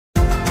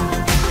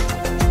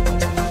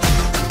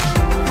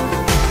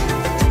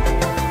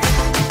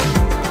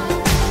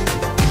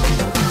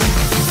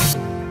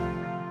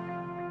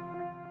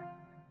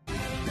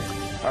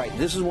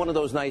This is one of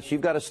those nights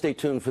you've got to stay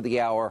tuned for the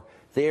hour.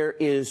 There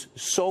is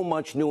so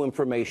much new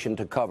information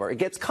to cover. It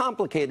gets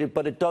complicated,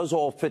 but it does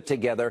all fit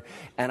together.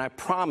 And I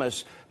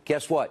promise,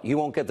 guess what? You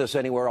won't get this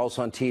anywhere else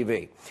on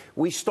TV.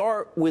 We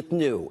start with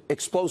new,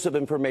 explosive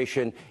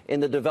information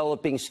in the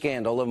developing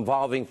scandal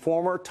involving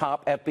former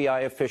top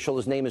FBI official.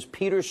 His name is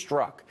Peter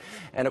Strzok.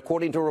 And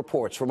according to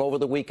reports from over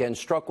the weekend,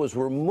 Strzok was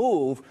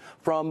removed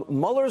from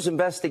Mueller's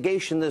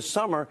investigation this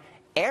summer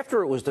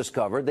after it was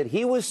discovered that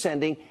he was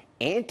sending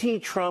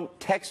anti-Trump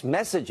text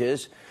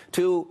messages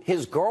to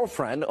his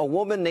girlfriend, a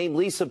woman named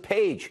Lisa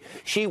Page.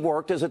 She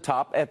worked as a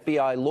top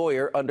FBI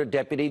lawyer under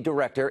Deputy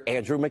Director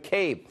Andrew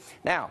McCabe.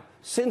 Now,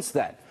 since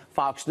then,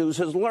 Fox News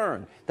has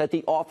learned that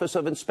the Office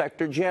of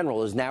Inspector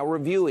General is now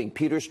reviewing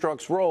Peter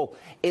Strzok's role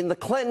in the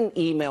Clinton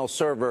email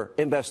server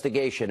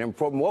investigation. And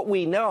from what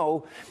we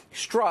know,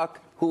 Strzok,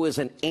 who is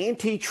an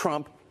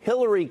anti-Trump,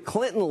 Hillary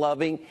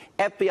Clinton-loving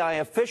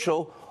FBI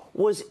official,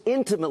 was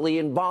intimately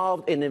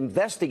involved in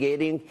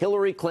investigating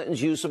Hillary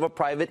Clinton's use of a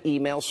private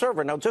email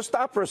server. Now, just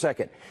stop for a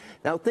second.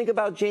 Now, think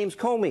about James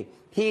Comey.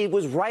 He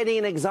was writing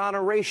an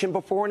exoneration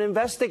before an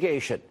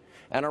investigation.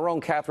 And our own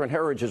Catherine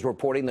Herridge is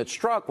reporting that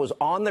Strzok was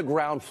on the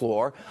ground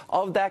floor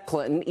of that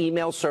Clinton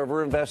email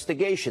server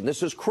investigation.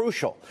 This is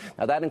crucial.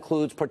 Now, that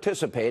includes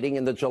participating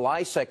in the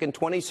July 2nd,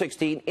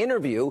 2016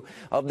 interview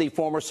of the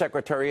former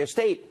Secretary of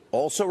State.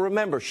 Also,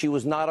 remember, she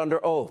was not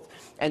under oath.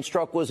 And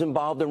Strzok was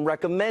involved in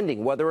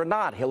recommending whether or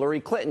not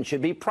Hillary Clinton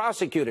should be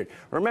prosecuted.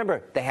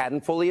 Remember, they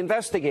hadn't fully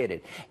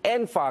investigated.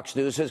 And Fox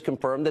News has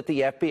confirmed that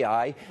the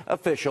FBI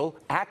official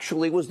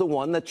actually was the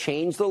one that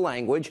changed the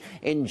language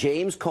in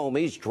James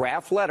Comey's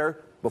draft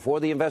letter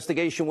before the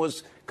investigation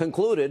was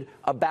concluded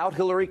about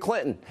Hillary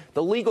Clinton.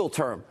 The legal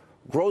term,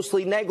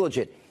 grossly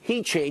negligent.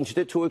 He changed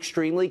it to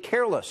extremely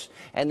careless.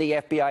 And the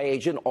FBI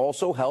agent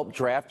also helped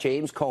draft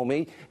James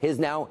Comey, his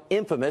now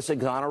infamous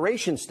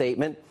exoneration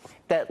statement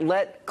that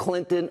let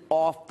Clinton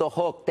off the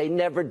hook. They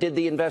never did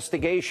the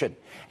investigation.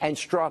 And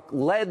Strzok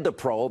led the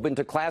probe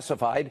into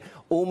classified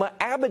Huma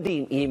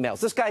Abedin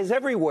emails. This guy's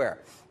everywhere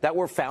that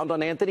were found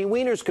on Anthony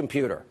Weiner's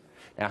computer.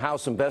 Now,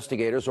 House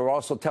investigators are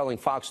also telling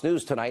Fox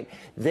News tonight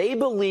they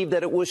believe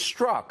that it was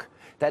Strzok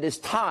that is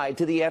tied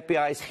to the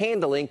FBI's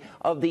handling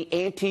of the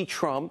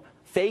anti-Trump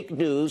fake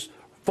news,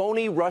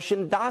 phony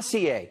Russian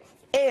dossier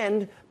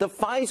and the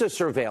FISA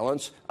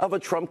surveillance of a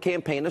Trump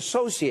campaign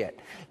associate.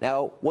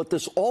 Now, what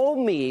this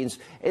all means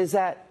is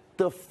that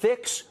the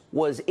fix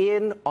was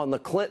in on the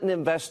Clinton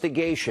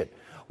investigation.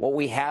 What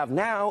we have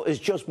now is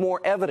just more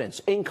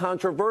evidence,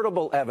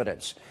 incontrovertible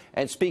evidence.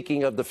 And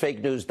speaking of the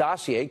fake news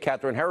dossier,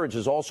 Catherine Herridge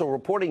is also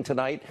reporting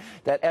tonight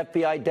that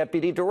FBI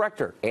Deputy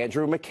Director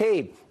Andrew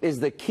McCabe is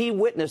the key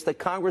witness that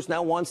Congress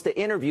now wants to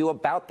interview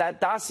about that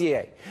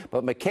dossier.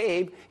 But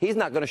McCabe, he's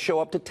not going to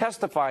show up to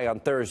testify on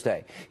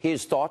Thursday. He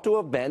is thought to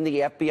have been the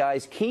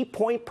FBI's key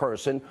point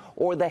person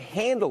or the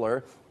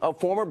handler of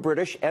former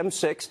British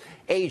M6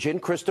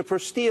 agent Christopher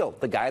Steele,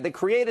 the guy that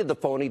created the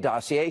phony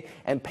dossier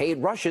and paid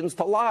Russians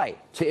to lie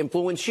to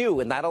influence you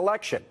in that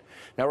election.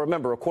 Now,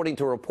 remember, according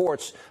to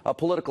reports, a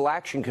political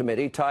action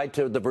committee tied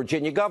to the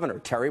Virginia governor,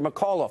 Terry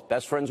McAuliffe,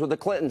 best friends with the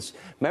Clintons.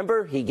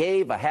 Remember, he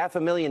gave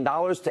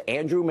 $500,000 to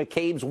Andrew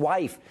McCabe's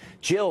wife,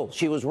 Jill.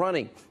 She was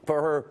running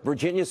for her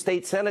Virginia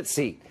state Senate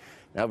seat.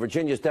 Now,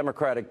 Virginia's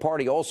Democratic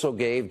Party also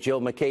gave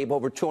Jill McCabe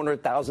over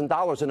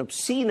 $200,000, an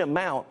obscene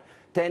amount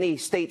to any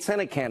state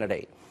Senate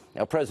candidate.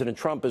 Now, President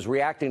Trump is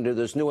reacting to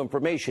this new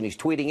information. He's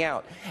tweeting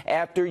out,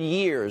 after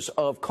years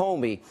of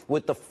Comey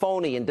with the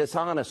phony and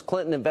dishonest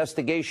Clinton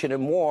investigation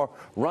and more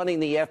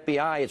running the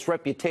FBI, its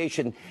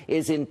reputation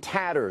is in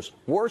tatters,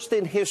 worst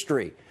in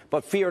history.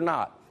 But fear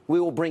not, we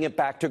will bring it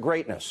back to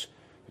greatness.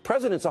 The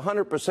president's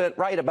 100%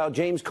 right about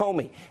James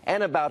Comey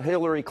and about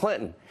Hillary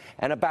Clinton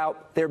and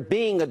about there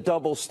being a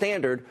double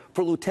standard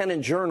for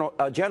Lieutenant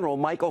General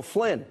Michael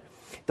Flynn.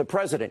 The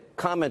president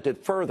commented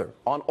further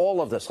on all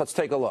of this. Let's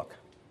take a look.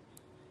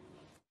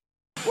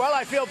 Well,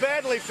 I feel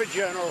badly for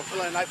General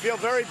Flynn. I feel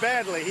very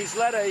badly. He's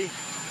led a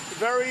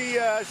very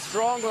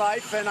strong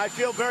life, and I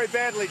feel very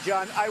badly,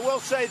 John. I will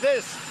say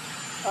this.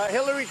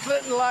 Hillary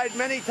Clinton lied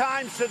many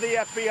times to the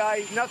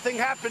FBI. Nothing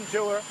happened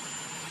to her.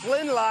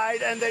 Flynn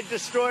lied, and they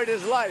destroyed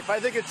his life. I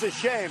think it's a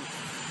shame.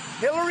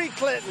 Hillary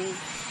Clinton,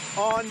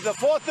 on the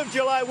 4th of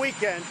July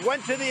weekend,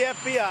 went to the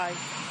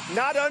FBI,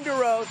 not under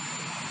oath.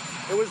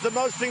 It was the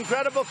most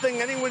incredible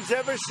thing anyone's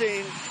ever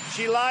seen.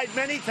 She lied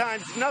many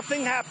times.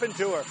 Nothing happened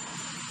to her.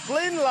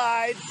 Flynn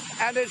lied,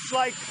 and it's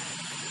like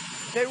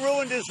they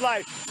ruined his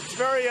life. It's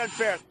very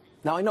unfair.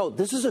 Now, I know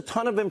this is a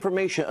ton of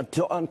information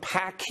to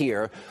unpack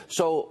here,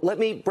 so let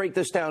me break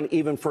this down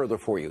even further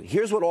for you.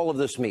 Here's what all of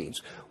this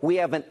means. We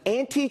have an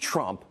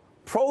anti-Trump,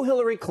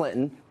 pro-Hillary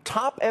Clinton,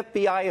 top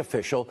FBI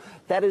official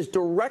that is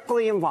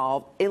directly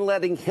involved in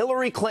letting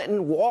Hillary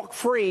Clinton walk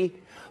free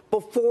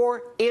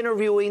before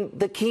interviewing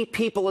the key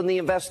people in the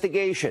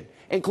investigation,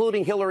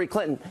 including Hillary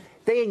Clinton.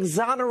 They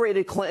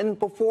exonerated Clinton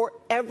before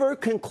ever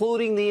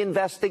concluding the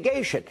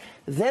investigation.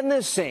 Then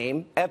the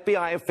same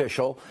FBI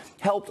official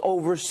helped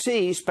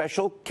oversee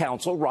special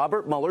counsel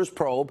Robert Mueller's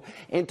probe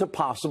into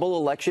possible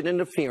election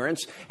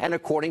interference and,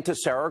 according to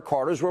Sarah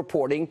Carter's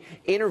reporting,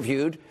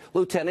 interviewed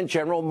Lieutenant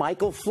General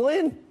Michael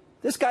Flynn.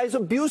 This guy's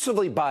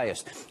abusively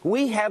biased.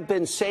 We have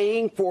been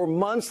saying for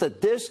months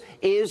that this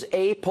is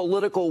a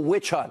political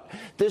witch hunt.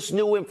 This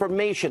new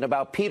information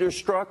about Peter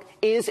Strzok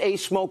is a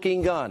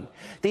smoking gun.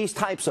 These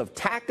types of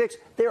tactics,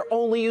 they're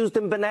only used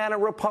in banana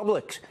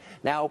republics.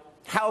 Now,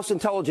 House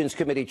Intelligence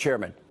Committee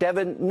Chairman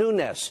Devin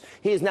Nunes,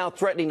 he is now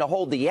threatening to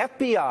hold the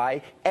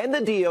FBI and the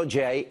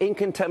DOJ in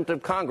contempt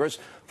of Congress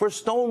for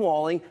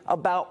stonewalling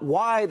about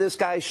why this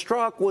guy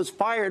Strzok was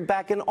fired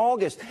back in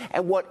August.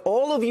 And what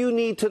all of you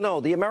need to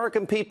know, the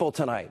American people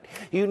tonight,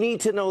 you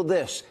need to know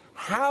this.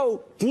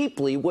 How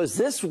deeply was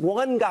this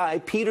one guy,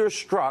 Peter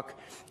Strzok,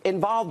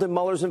 involved in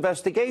Mueller's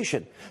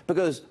investigation?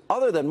 Because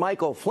other than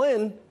Michael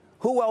Flynn,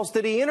 who else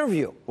did he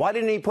interview? Why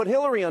didn't he put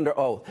Hillary under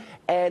oath?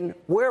 And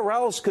where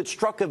else could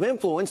Strzok have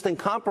influenced and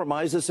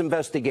compromised this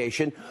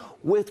investigation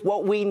with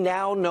what we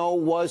now know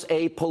was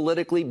a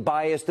politically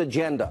biased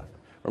agenda?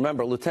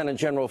 Remember, Lieutenant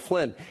General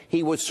Flynn,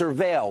 he was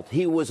surveilled.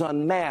 He was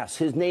unmasked.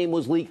 His name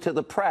was leaked to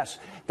the press.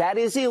 That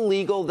is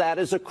illegal. That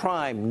is a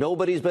crime.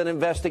 Nobody's been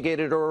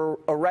investigated or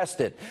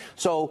arrested.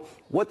 So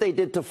what they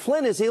did to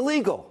Flynn is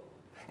illegal.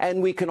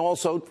 And we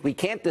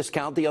can't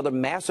discount the other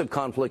massive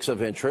conflicts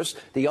of interest,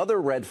 the other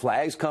red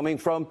flags coming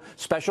from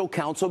Special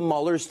Counsel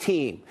Mueller's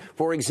team.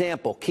 For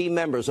example, key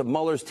members of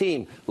Mueller's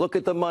team, look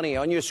at the money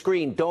on your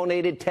screen,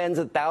 donated tens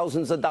of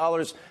thousands of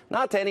dollars,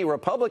 not to any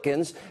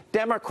Republicans,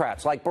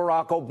 Democrats like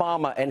Barack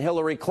Obama and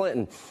Hillary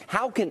Clinton.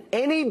 How can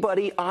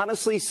anybody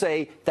honestly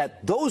say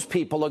that those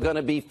people are going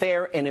to be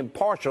fair and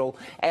impartial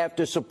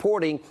after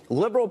supporting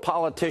liberal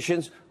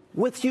politicians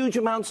with huge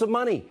amounts of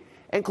money,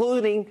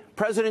 including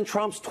President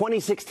Trump's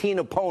 2016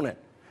 opponent?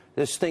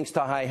 This stinks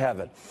to high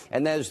heaven.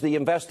 And there's the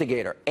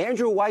investigator,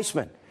 Andrew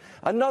Weissman,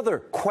 another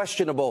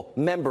questionable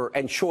member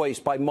and choice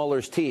by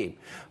Mueller's team.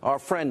 Our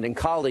friend and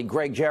colleague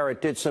Greg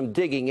Jarrett did some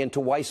digging into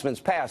Weissman's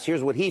past.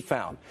 Here's what he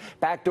found.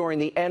 Back during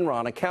the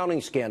Enron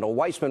accounting scandal,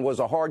 Weissman was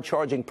a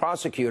hard-charging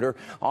prosecutor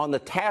on the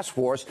task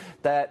force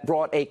that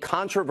brought a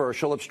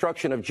controversial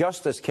obstruction of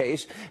justice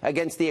case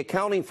against the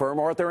accounting firm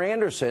Arthur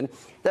Andersen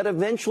that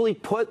eventually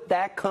put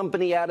that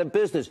company out of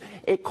business.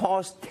 It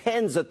cost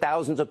tens of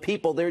thousands of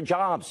people their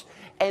jobs.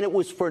 And it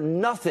was for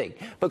nothing,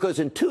 because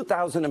in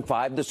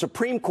 2005, the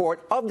Supreme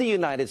Court of the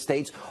United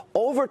States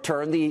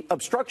overturned the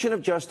obstruction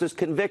of justice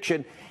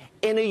conviction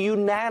in a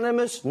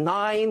unanimous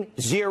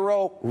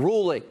 9-0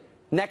 ruling.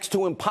 Next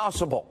to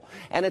impossible.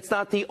 And it's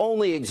not the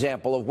only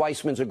example of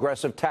Weissman's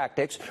aggressive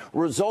tactics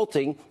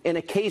resulting in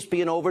a case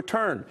being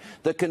overturned.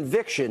 The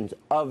conviction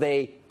of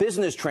a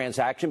business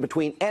transaction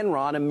between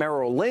Enron and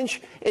Merrill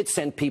Lynch, it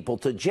sent people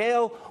to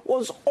jail,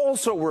 was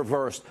also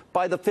reversed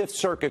by the Fifth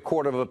Circuit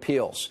Court of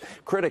Appeals.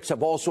 Critics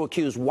have also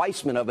accused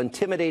Weissman of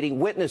intimidating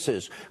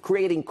witnesses,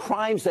 creating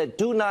crimes that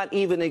do not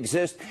even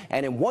exist,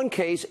 and in one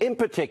case in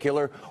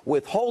particular,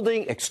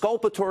 withholding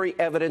exculpatory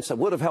evidence that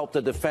would have helped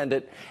the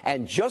defendant.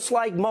 And just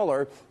like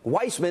Mueller,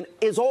 Weissman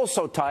is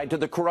also tied to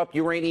the corrupt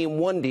Uranium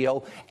One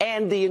deal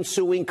and the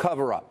ensuing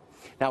cover-up.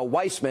 Now,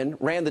 Weissman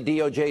ran the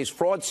DOJ's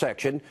fraud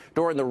section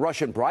during the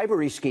Russian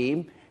bribery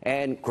scheme,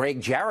 and Greg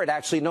Jarrett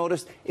actually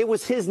noticed it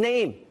was his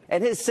name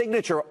and his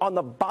signature on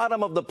the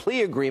bottom of the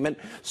plea agreement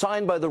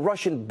signed by the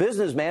Russian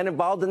businessman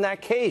involved in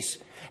that case.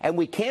 And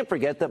we can't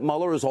forget that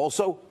Mueller is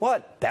also,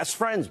 best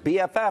friends,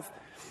 BFF,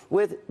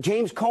 with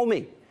James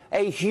Comey.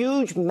 A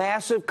huge,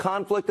 massive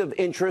conflict of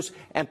interest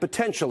and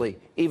potentially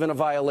even a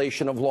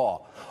violation of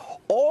law.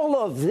 All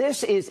of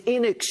this is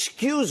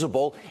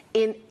inexcusable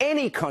in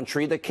any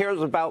country that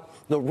cares about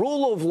the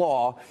rule of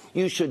law.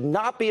 You should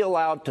not be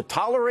allowed to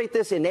tolerate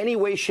this in any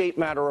way, shape,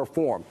 matter, or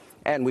form.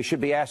 And we should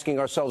be asking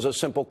ourselves a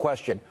simple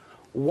question.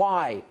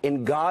 Why,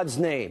 in God's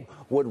name,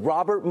 would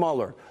Robert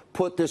Mueller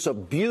put this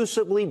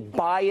abusively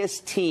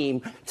biased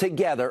team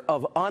together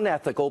of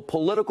unethical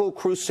political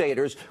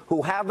crusaders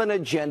who have an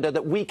agenda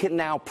that we can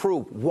now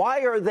prove?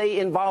 Why are they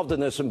involved in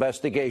this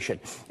investigation?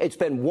 It's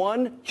been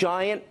one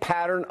giant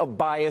pattern of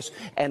bias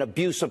and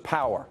abuse of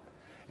power.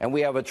 And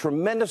we have a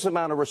tremendous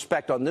amount of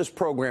respect on this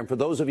program for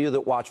those of you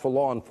that watch for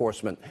law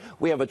enforcement.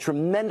 We have a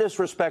tremendous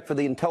respect for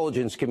the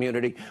intelligence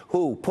community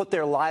who put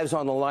their lives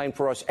on the line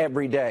for us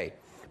every day.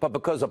 But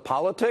because of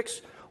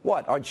politics,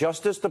 our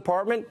Justice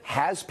Department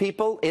has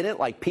people in it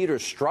like Peter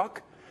Strzok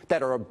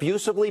that are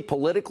abusively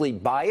politically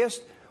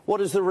biased? What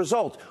is the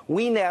result?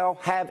 We now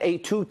have a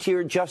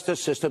two-tier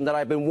justice system that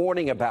I've been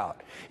warning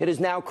about. It is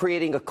now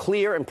creating a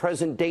clear and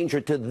present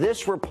danger to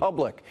this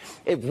republic.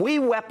 If we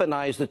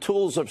weaponize the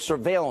tools of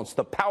surveillance,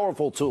 the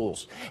powerful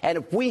tools, and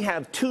if we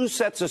have two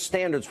sets of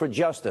standards for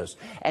justice,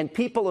 and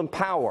people in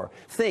power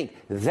think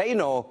they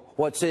know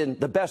what's in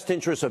the best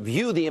interest of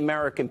you, the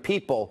American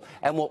people,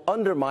 and will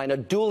undermine a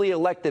duly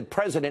elected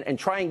president and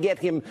try and get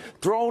him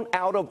thrown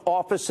out of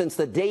office since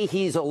the day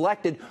he's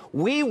elected,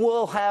 we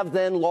will have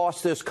then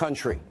lost this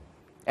country.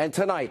 And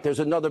tonight, there's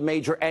another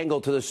major angle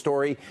to the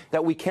story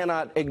that we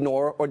cannot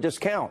ignore or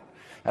discount.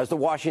 As the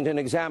Washington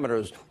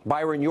Examiner's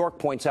Byron York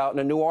points out in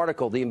a new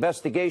article, the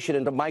investigation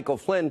into Michael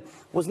Flynn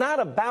was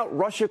not about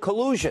Russia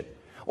collusion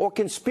or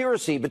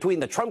conspiracy between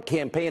the Trump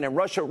campaign and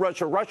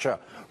Russia.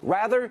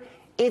 Rather,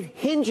 it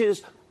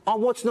hinges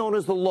on what's known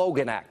as the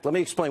Logan Act. Let me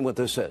explain what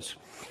this is.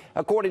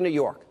 According to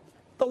York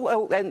the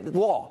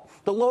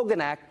Logan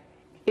Act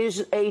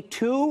is a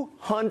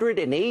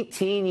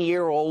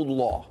 218-year-old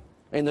law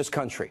in this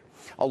country,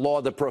 a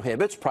law that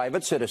prohibits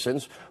private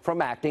citizens from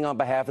acting on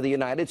behalf of the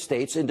United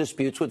States in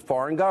disputes with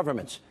foreign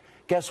governments.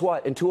 Guess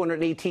what? In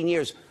 218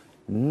 years,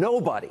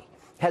 nobody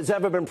has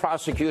ever been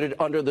prosecuted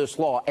under this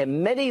law,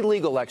 and many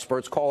legal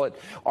experts call it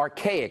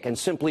archaic and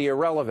simply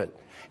irrelevant.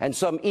 And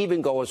some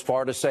even go as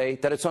far to say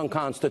that it's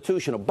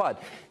unconstitutional.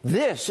 But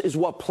this is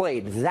what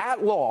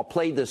that law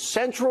played the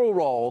central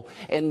role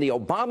in the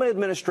Obama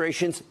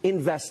administration's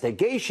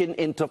investigation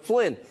into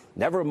Flynn.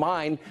 Never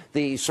mind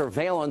the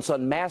surveillance,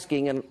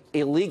 unmasking, and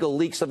illegal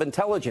leaks of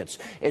intelligence.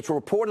 It's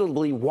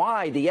reportedly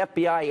why the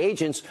FBI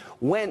agents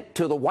went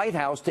to the White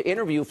House to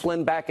interview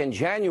Flynn back in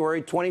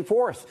January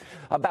 24th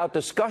about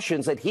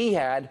discussions that he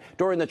had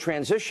during the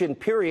transition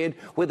period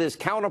with his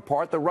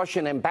counterpart, the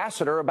Russian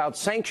ambassador, about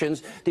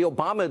sanctions the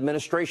Obama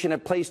administration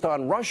had placed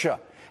on Russia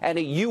and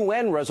a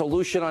UN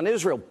resolution on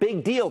Israel.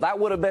 Big deal. That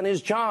would have been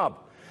his job.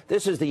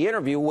 This is the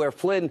interview where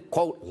Flynn,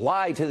 quote,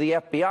 lied to the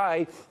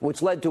FBI,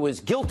 which led to his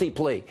guilty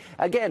plea.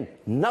 Again,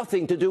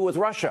 nothing to do with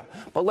Russia.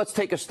 But let's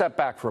take a step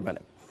back for a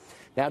minute.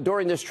 Now,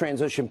 during this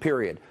transition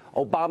period,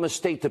 Obama's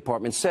State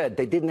Department said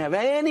they didn't have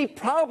any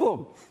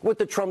problem with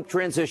the Trump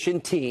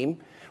transition team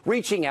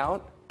reaching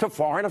out to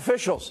foreign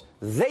officials.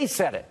 They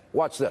said it.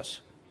 Watch this.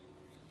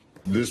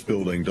 This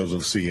building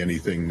doesn't see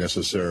anything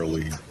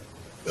necessarily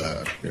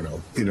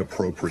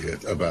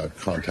inappropriate about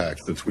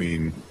contact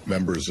between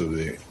members of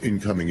the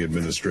incoming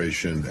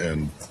administration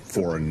and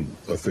foreign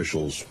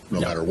officials,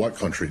 no matter what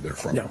country they're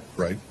from,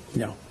 right?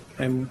 No.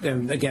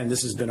 And again,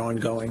 this has been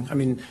ongoing. I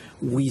mean,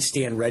 we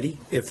stand ready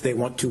if they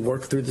want to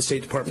work through the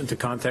State Department to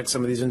contact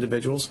some of these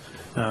individuals,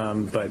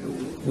 but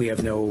we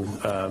have no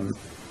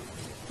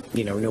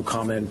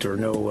comment or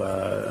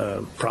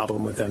no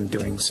problem with them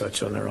doing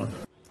such on their own.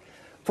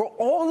 For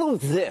all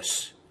of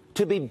this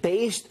to be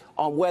based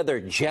on whether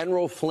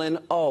General Flynn,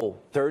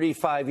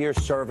 35-year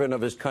servant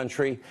of his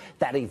country,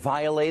 that he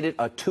violated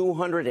a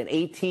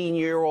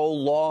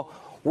 218-year-old law,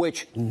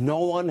 which no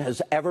one has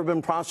ever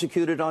been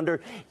prosecuted under,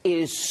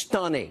 is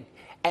stunning.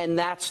 And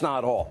that's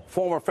not all.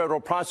 Former federal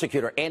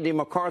prosecutor Andy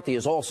McCarthy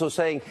is also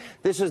saying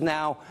this is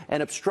now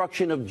an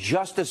obstruction of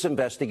justice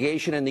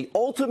investigation, and the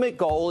ultimate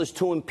goal is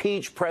to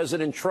impeach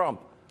President Trump.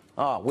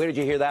 Where did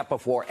you hear that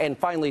before? And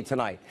finally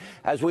tonight,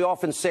 as we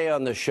often say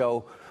on this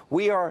show,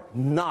 we are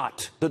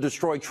not the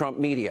Destroy Trump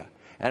media.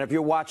 And if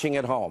you're watching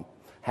at home,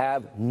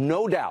 have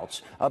no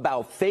doubts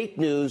about fake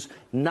news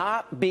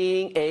not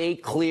being a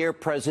clear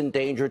present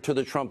danger to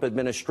the Trump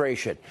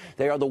administration.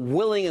 They are the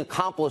willing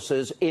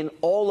accomplices in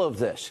all of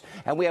this.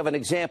 And we have an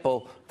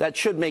example that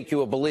should make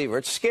you a believer.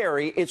 It's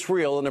scary, it's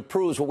real, and it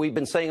proves what we've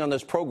been saying on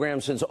this program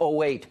since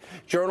 2008.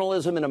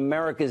 Journalism in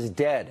America is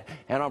dead.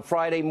 And on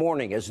Friday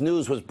morning, as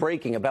news was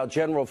breaking about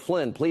General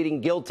Flynn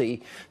pleading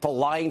guilty to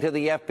lying to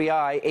the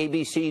FBI,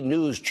 ABC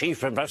News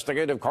chief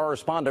investigative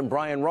correspondent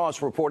Brian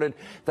Ross reported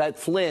that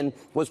Flynn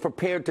was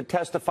prepared to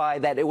testify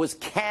that it was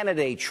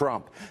candidate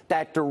Trump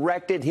that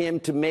directed him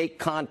to make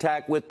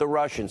contact with the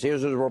Russians.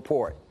 Here's his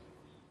report.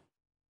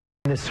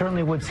 This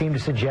certainly would seem to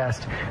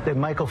suggest that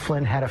Michael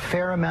Flynn had a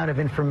fair amount of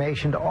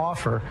information to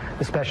offer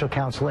the special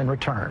counsel in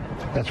return.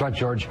 That's right,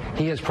 George.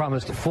 He has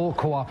promised full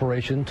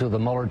cooperation to the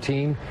Mueller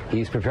team.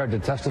 He's prepared to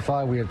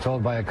testify, we are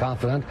told by a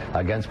confidant,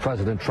 against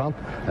President Trump,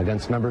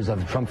 against members of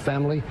the Trump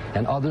family,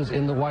 and others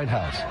in the White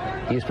House.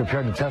 He is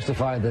prepared to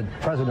testify that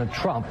President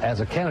Trump,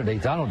 as a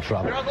candidate, Donald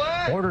Trump,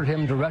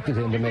 directed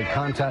him to make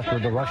contact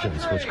with the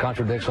Russians, which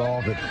contradicts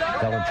all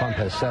that Donald Trump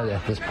has said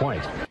at this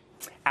point.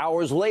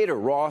 Hours later,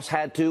 Ross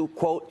had to,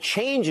 quote,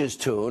 change his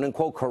tune and,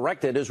 quote,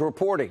 corrected his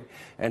reporting.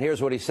 And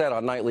here's what he said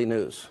on Nightly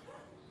News.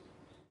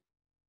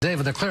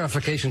 David, a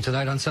clarification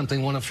tonight on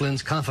something one of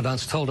Flynn's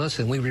confidants told us,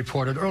 and we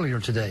reported earlier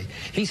today.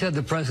 He said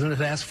the president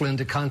had asked Flynn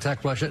to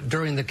contact Russia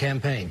during the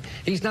campaign.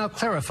 He's now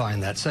clarifying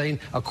that, saying,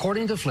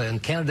 according to Flynn,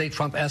 candidate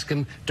Trump asked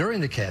him during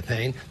the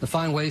campaign to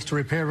find ways to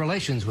repair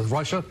relations with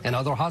Russia and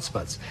other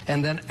hotspots.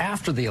 And then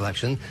after the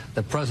election,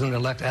 the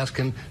president-elect asked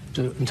him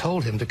and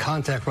told him to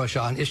contact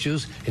Russia on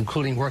issues,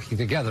 including working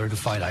together to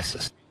fight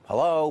ISIS.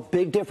 Hello,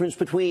 big difference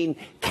between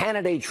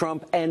candidate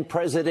Trump and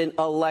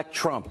president-elect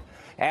Trump.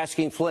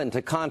 Asking Flynn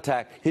to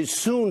contact his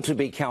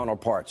soon-to-be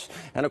counterparts.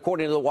 And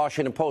according to the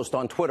Washington Post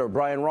on Twitter,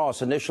 Brian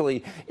Ross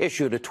initially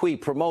issued a tweet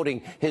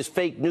promoting his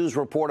fake news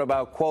report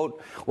about, quote,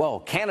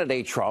 well,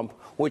 candidate Trump,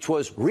 which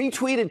was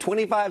retweeted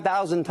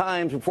 25,000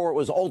 times before it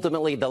was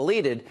ultimately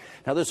deleted.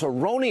 Now, this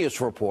erroneous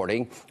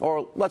reporting,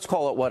 or let's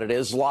call it what it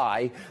is,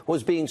 lie,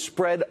 was being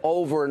spread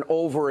over and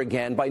over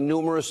again by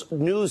numerous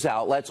news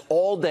outlets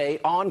all day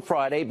on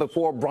Friday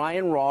before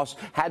Brian Ross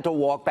had to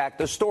walk back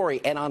the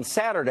story. And on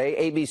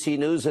Saturday, ABC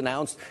News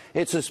announced announced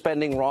it's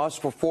suspending Ross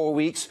for 4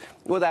 weeks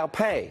without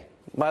pay.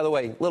 By the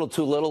way, little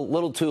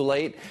too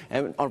late.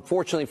 And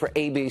unfortunately for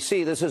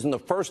ABC, this isn't the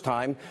first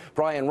time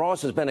Brian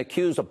Ross has been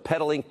accused of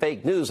peddling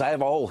fake news. I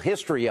have a whole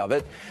history of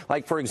it.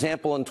 Like, for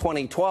example, in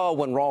 2012,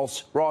 when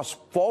Ross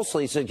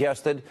falsely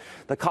suggested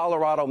the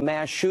Colorado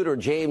mass shooter,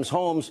 James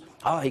Holmes,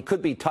 he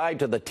could be tied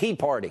to the Tea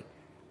Party.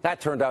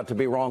 That turned out to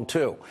be wrong,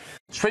 too.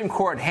 The Supreme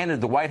Court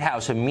handed the White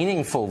House a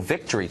meaningful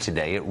victory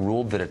today. It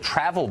ruled that a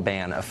travel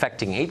ban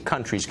affecting 8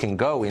 countries can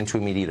go into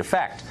immediate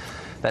effect.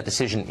 That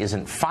decision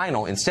isn't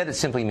final. Instead, it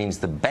simply means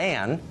the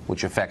ban,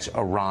 which affects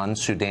Iran,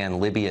 Sudan,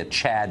 Libya,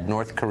 Chad,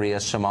 North Korea,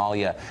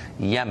 Somalia,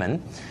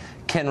 Yemen,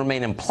 can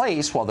remain in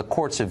place while the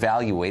courts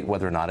evaluate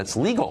whether or not it's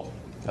legal.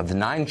 Of the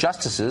 9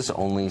 justices,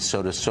 only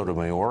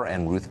Sotomayor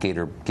and Ruth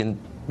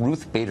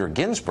Bader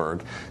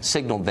Ginsburg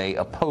signaled they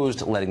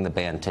opposed letting the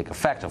ban take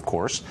effect, of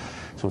course.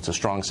 So it's a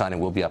strong sign it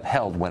will be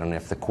upheld when and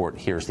if the court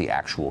hears the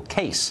actual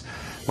case.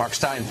 Mark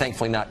Steyn,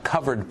 thankfully not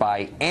covered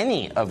by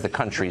any of the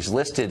countries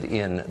listed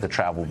in the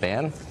travel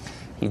ban.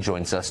 He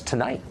joins us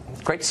tonight.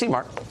 Great to see you,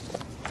 Mark.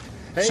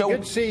 Hey,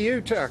 good to see you,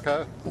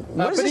 Tucker.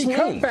 But he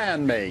could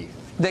ban me.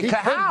 He could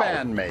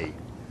ban me.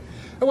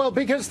 Well,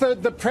 because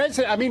the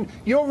president, I mean,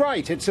 you're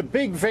right, it's a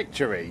big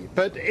victory.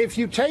 But if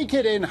you take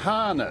it in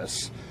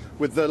harness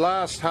with the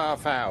last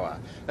half hour,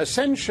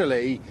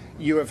 essentially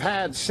you have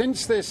had,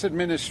 since this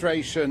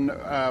administration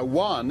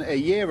won a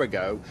year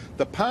ago,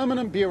 the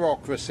permanent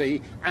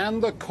bureaucracy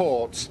and the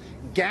courts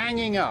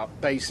ganging up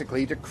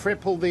basically to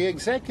cripple the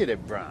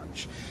executive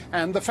branch.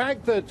 And the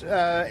fact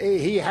that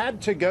he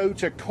had to go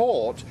to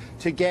court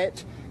to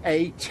get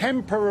a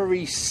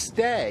temporary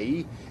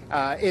stay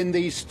in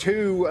these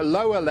 2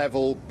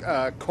 lower-level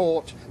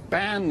court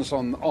bans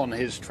on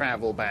his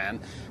travel ban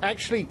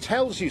actually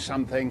tells you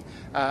something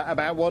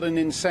about what an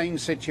insane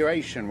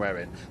situation we're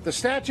in. The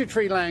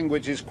statutory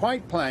language is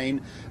quite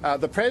plain.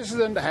 The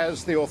president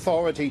has the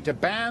authority to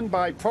ban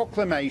by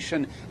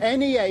proclamation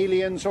any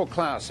aliens or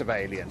class of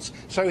aliens.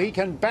 So he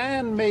can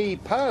ban me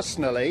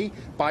personally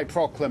by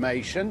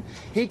proclamation.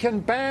 He can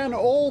ban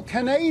all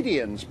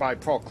Canadians by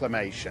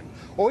proclamation.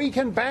 Or he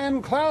can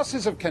ban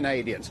classes of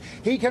Canadians.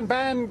 He can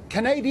ban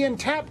Canadian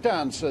tap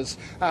dancers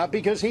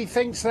because he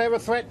thinks they're a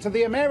threat to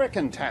the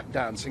American tap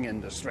dancing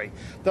industry.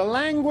 The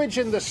language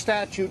in the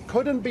statute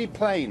couldn't be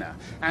plainer,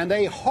 and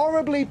a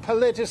horribly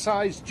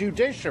politicized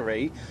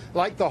judiciary,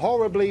 like the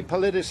horribly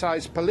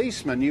politicized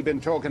policeman you've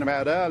been talking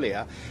about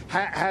earlier,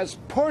 has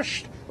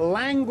pushed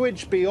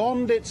language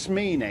beyond its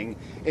meaning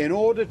in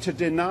order to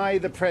deny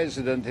the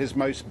president his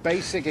most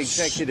basic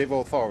executive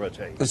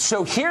authority.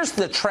 So here's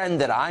the trend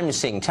that I'm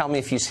seeing. Tell me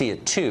if you see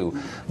it too.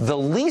 The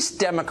least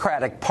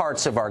democratic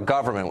parts of our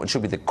government, which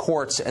would be the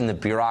courts and the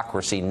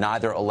bureaucracy,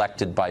 neither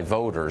elected by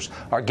voters,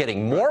 are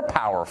getting more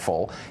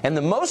powerful, and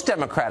the most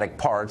democratic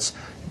parts,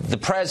 the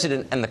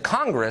president and the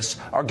Congress,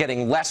 are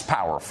getting less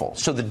powerful.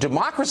 So the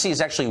democracy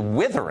is actually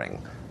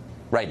withering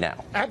right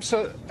now.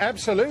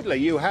 Absolutely.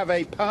 You have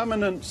a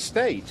permanent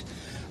state.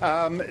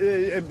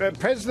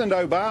 President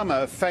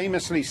Obama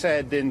famously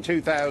said in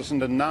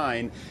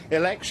 2009,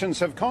 elections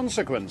have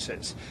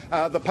consequences.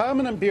 The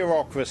permanent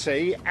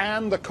bureaucracy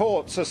and the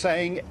courts are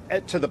saying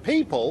to the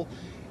people,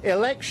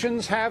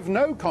 elections have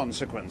no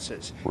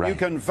consequences. Right. You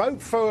can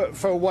vote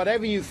for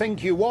whatever you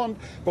think you want,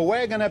 but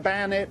we're going to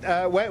ban it.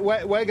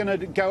 We're going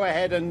to go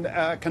ahead and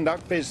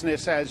conduct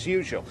business as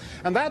usual.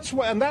 And that's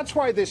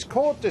why this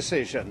court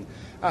decision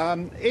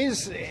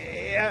is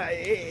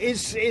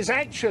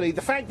actually,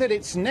 the fact that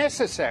it's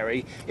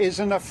necessary is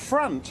an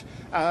affront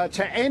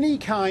to any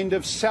kind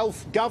of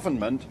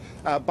self-government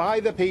by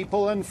the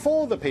people and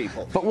for the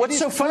people. But what's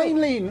so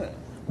funny?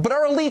 But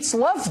our elites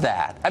love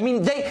that. I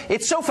mean,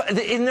 it's so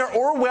in their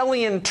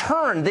Orwellian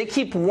turn, they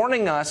keep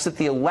warning us that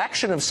the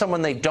election of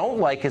someone they don't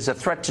like is a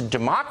threat to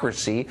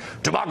democracy.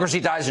 Democracy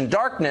dies in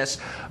darkness.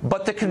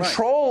 But the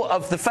control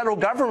of the federal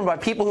government by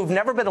people who've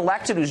never been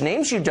elected, whose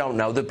names you don't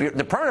know, the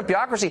permanent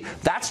bureaucracy,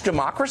 that's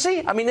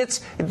democracy? I mean,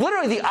 it's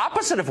literally the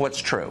opposite of what's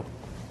true.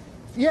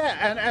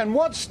 Yeah, and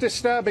what's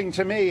disturbing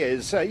to me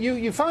is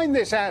you find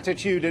this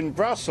attitude in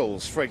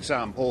Brussels, for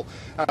example,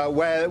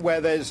 where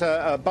there's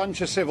a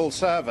bunch of civil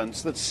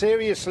servants that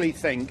seriously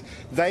think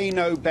they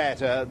know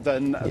better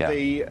than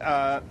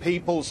the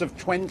peoples of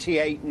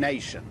 28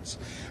 nations.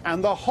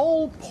 And the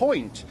whole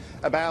point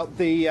about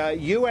the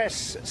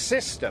U.S.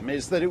 system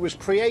is that it was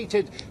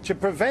created to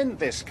prevent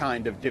this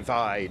kind of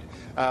divide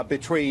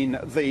between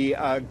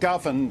the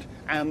governed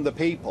and the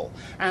people.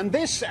 And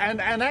this,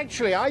 and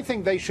actually, I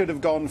think they should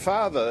have gone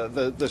further,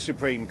 the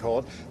Supreme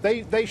Court.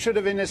 They should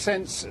have, in a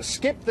sense,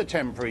 skipped the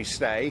temporary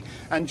stay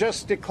and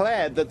just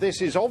declared that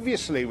this is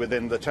obviously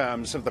within the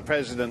terms of the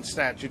president's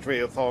statutory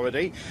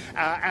authority,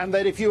 and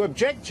that if you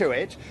object to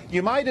it,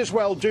 you might as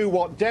well do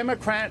what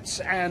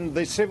Democrats and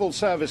the civil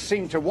service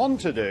seem to want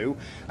to do,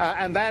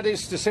 and that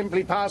is to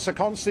simply pass a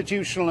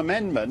constitutional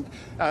amendment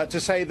to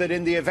say that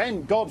in the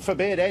event, God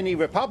forbid, any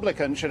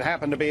Republican should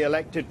happen to be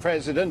elected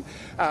president,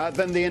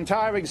 then the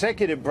entire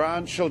executive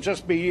branch shall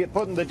just be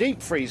put in the deep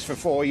freeze for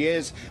 4 years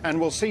years and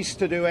will cease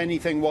to do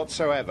anything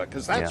whatsoever,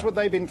 because that's what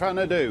they've been trying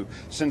to do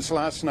since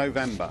last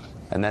November.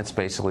 And that's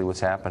basically what's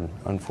happened,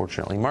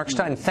 unfortunately. Mark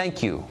Steyn,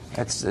 thank you.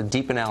 That's a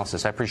deep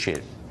analysis. I appreciate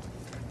it.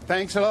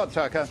 Thanks a lot,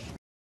 Tucker.